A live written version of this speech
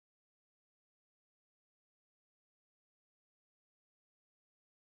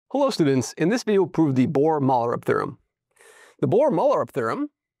Hello students, in this video we'll prove the Bohr-Mollerup theorem. The Bohr-Mollerup theorem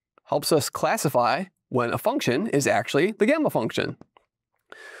helps us classify when a function is actually the gamma function.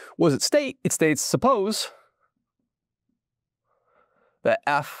 What does it state? It states, suppose that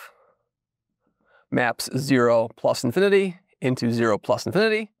f maps 0 plus infinity into 0 plus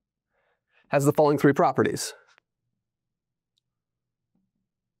infinity has the following three properties.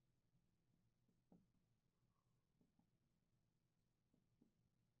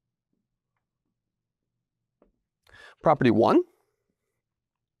 Property 1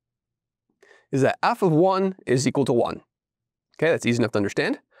 is that f of 1 is equal to 1. Okay, that's easy enough to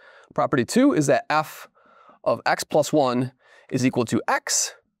understand. Property 2 is that f of x plus 1 is equal to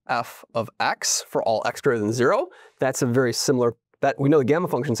x, f of x for all x greater than 0. That's a very similar, that we know the gamma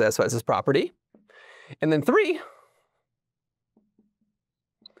function satisfies this property. And then 3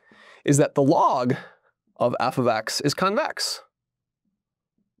 is that the log of f of x is convex.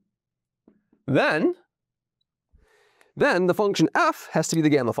 Then the function f has to be the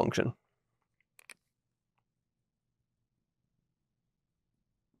gamma function.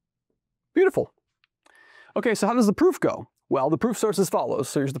 Beautiful. Okay, so how does the proof go? Well, the proof starts as follows.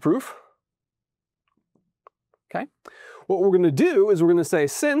 So here's the proof. Okay. What we're going to do is we're going to say,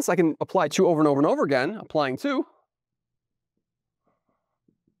 since I can apply 2 over and over and over again, applying 2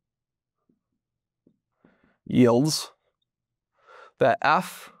 yields that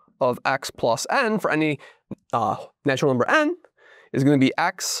f of x plus n for any natural number n is going to be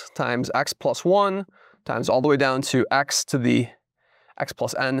x times x plus 1 times all the way down to x to the x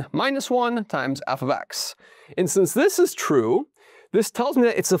plus n minus 1 times f of x. And since this is true, this tells me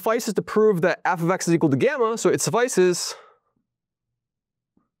that it suffices to prove that f of x is equal to gamma, so it suffices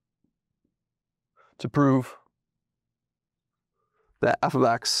to prove that f of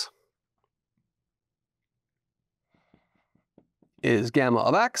x is gamma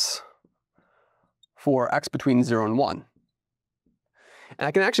of x for x between 0 and 1. And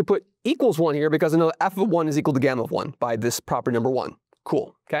I can actually put equals 1 here because I know f of 1 is equal to gamma of 1 by this property number 1.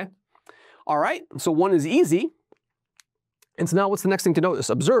 Cool, okay? All right, so 1 is easy. And so now what's the next thing to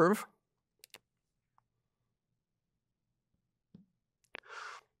notice? Observe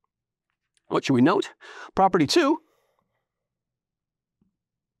what should we note? Property 2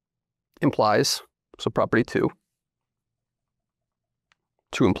 implies, so property 2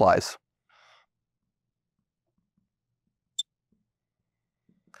 implies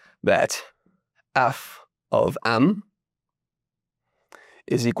that f of m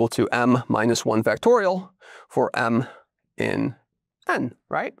is equal to m minus 1 factorial for m in n,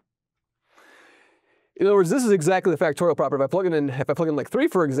 right? In other words, this is exactly the factorial property. If I plug in like 3,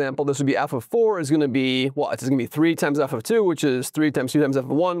 for example, this would be f of 4 is going to be, what? It's going to be 3 times f of 2, which is 3 times 2 times f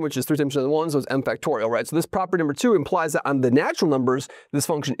of 1, which is 3 times 2 times 1, so it's m factorial, right? So this property number 2 implies that on the natural numbers, this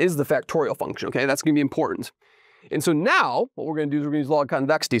function is the factorial function, okay? That's going to be important. And so now, what we're going to do is we're going to use log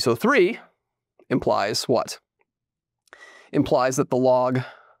convexity. So 3 implies what? Implies that the log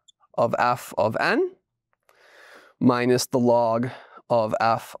of f of n minus the log of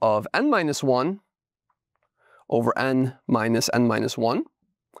f of n minus 1 over n minus 1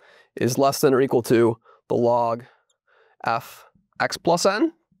 is less than or equal to the log f x plus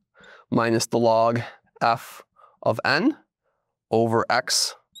n minus the log f of n over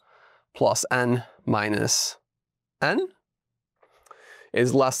x plus n minus n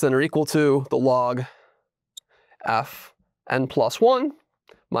is less than or equal to the log f n plus 1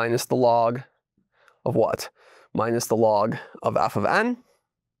 minus the log of what? Minus the log of f of n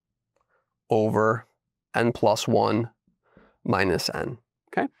over n plus 1 minus n.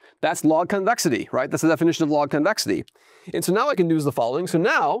 Okay? That's log convexity, right? That's the definition of log convexity. And so now I can do is the following. So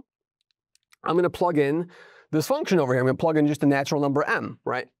now I'm going to plug in this function over here. I'm going to plug in just a natural number m,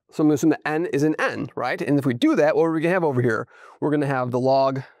 right? So I'm going to assume that n is an n, right? And if we do that, what are we going to have over here? We're going to have the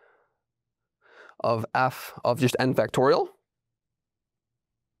log of f of just n factorial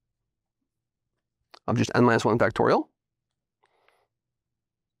of just n minus 1 factorial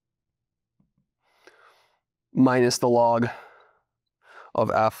minus the log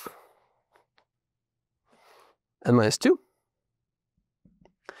of f n minus 2.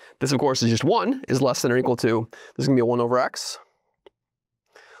 This, of course, is just 1 is less than or equal to, this is going to be a 1 over x,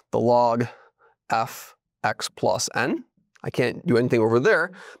 the log f x plus n. I can't do anything over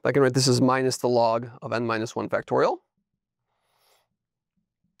there, but I can write this as minus the log of n minus 1 factorial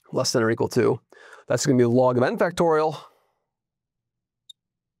less than or equal to, that's going to be the log of n factorial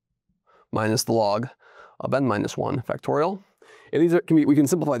minus the log of n minus 1 factorial. And these are, we can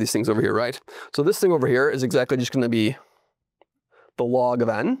simplify these things over here, right? So this thing over here is exactly just going to be the log of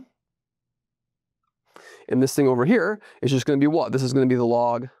n. And this thing over here is just going to be what? This is going to be the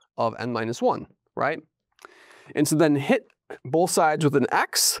log of n minus 1, right? And so then hit both sides with an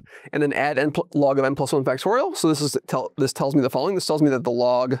x, and then add log of n plus 1 factorial. So this tells me the following. This tells me that the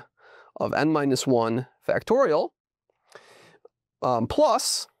log of n minus 1 factorial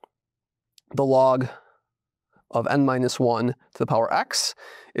plus the log of n minus 1 to the power x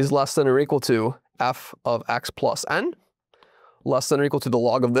is less than or equal to f of x plus n, less than or equal to the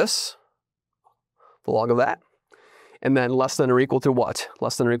log of this, the log of that, and then less than or equal to what?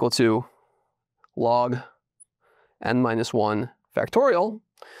 Less than or equal to log n minus 1 factorial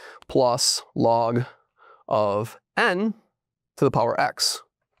plus log of n to the power x.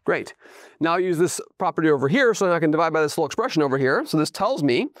 Great. Now I use this property over here, so I can divide by this little expression over here. So this tells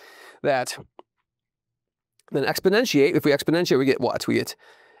me that then exponentiate, if we exponentiate, we get what? We get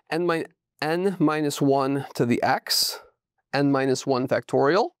n minus 1 to the x, n minus 1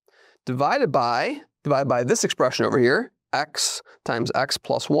 factorial, divided by this expression over here, x times x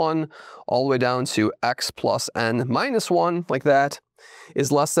plus 1, all the way down to x plus n minus 1, like that,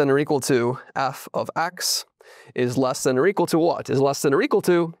 is less than or equal to f of x, is less than or equal to what? Is less than or equal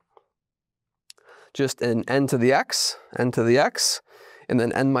to just an n to the x, and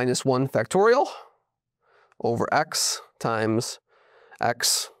then n minus 1 factorial over x times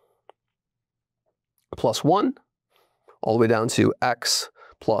x plus 1, all the way down to x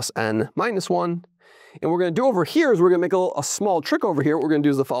plus n minus 1. And what we're going to do over here is we're going to make a small trick over here. What we're going to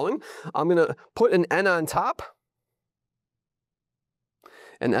do is the following. I'm going to put an n on top,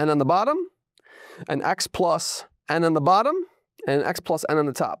 an n on the bottom, an x plus n on the bottom, and an x plus n on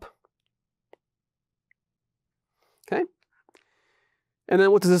the top. Okay? And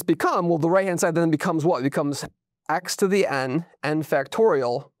then what does this become? Well, the right-hand side then becomes what? It becomes x to the n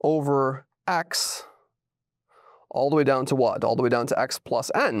factorial over x, all the way down to what? All the way down to x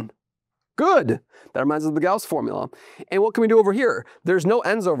plus n. Good. That reminds us of the Gauss formula. And what can we do over here? There's no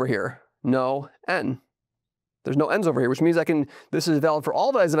n's over here. No n. There's no n's over here, which means this is valid for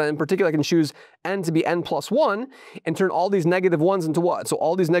all values of n. In particular, I can choose n to be n plus 1 and turn all these negative 1s into what? So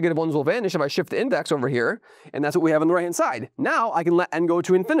all these negative 1s will vanish if I shift the index over here, and that's what we have on the right-hand side. Now I can let n go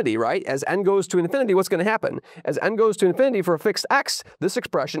to infinity, right? As n goes to infinity, what's going to happen? As n goes to infinity for a fixed x, this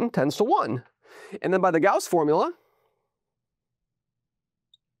expression tends to 1. And then by the Gauss formula,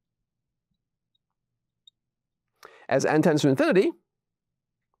 as n tends to infinity,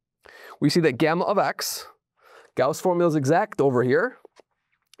 we see that gamma of x, Gauss formula is exact over here,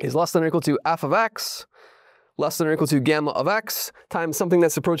 is less than or equal to f of x, less than or equal to gamma of x, times something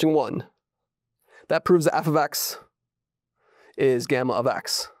that's approaching 1. That proves that f of x is gamma of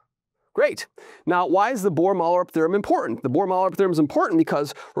x. Great. Now, why is the Bohr-Mollerup theorem important? The Bohr-Mollerup theorem is important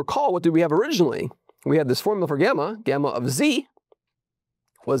because, recall, what did we have originally? We had this formula for gamma. Gamma of z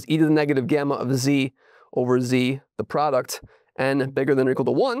was e to the negative gamma of z over z, the product, n bigger than or equal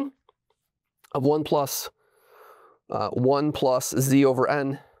to 1, of 1 plus z over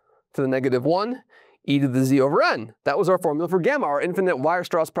n to the negative 1, e to the z over n. That was our formula for gamma, our infinite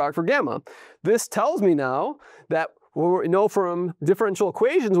Weierstrass product for gamma. This tells me now that we know from differential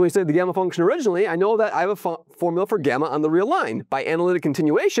equations when we studied the gamma function originally, I know that I have a formula for gamma on the real line. By analytic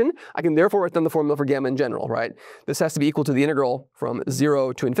continuation, I can therefore write down the formula for gamma in general, right? This has to be equal to the integral from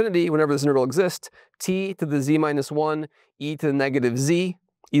 0 to infinity, whenever this integral exists, t to the z minus 1, e to the negative z,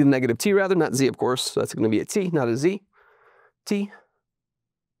 e to the negative t rather, not z of course, so that's going to be a t, not a z, t,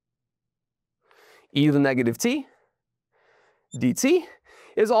 e to the negative t, dt,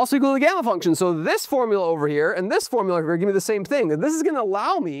 is also equal to the gamma function. So this formula over here and this formula over here give me the same thing. And this is going to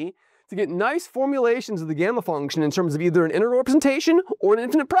allow me to get nice formulations of the gamma function in terms of either an integral representation or an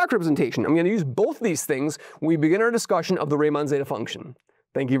infinite product representation. I'm going to use both of these things when we begin our discussion of the Riemann zeta function.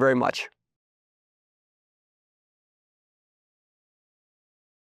 Thank you very much.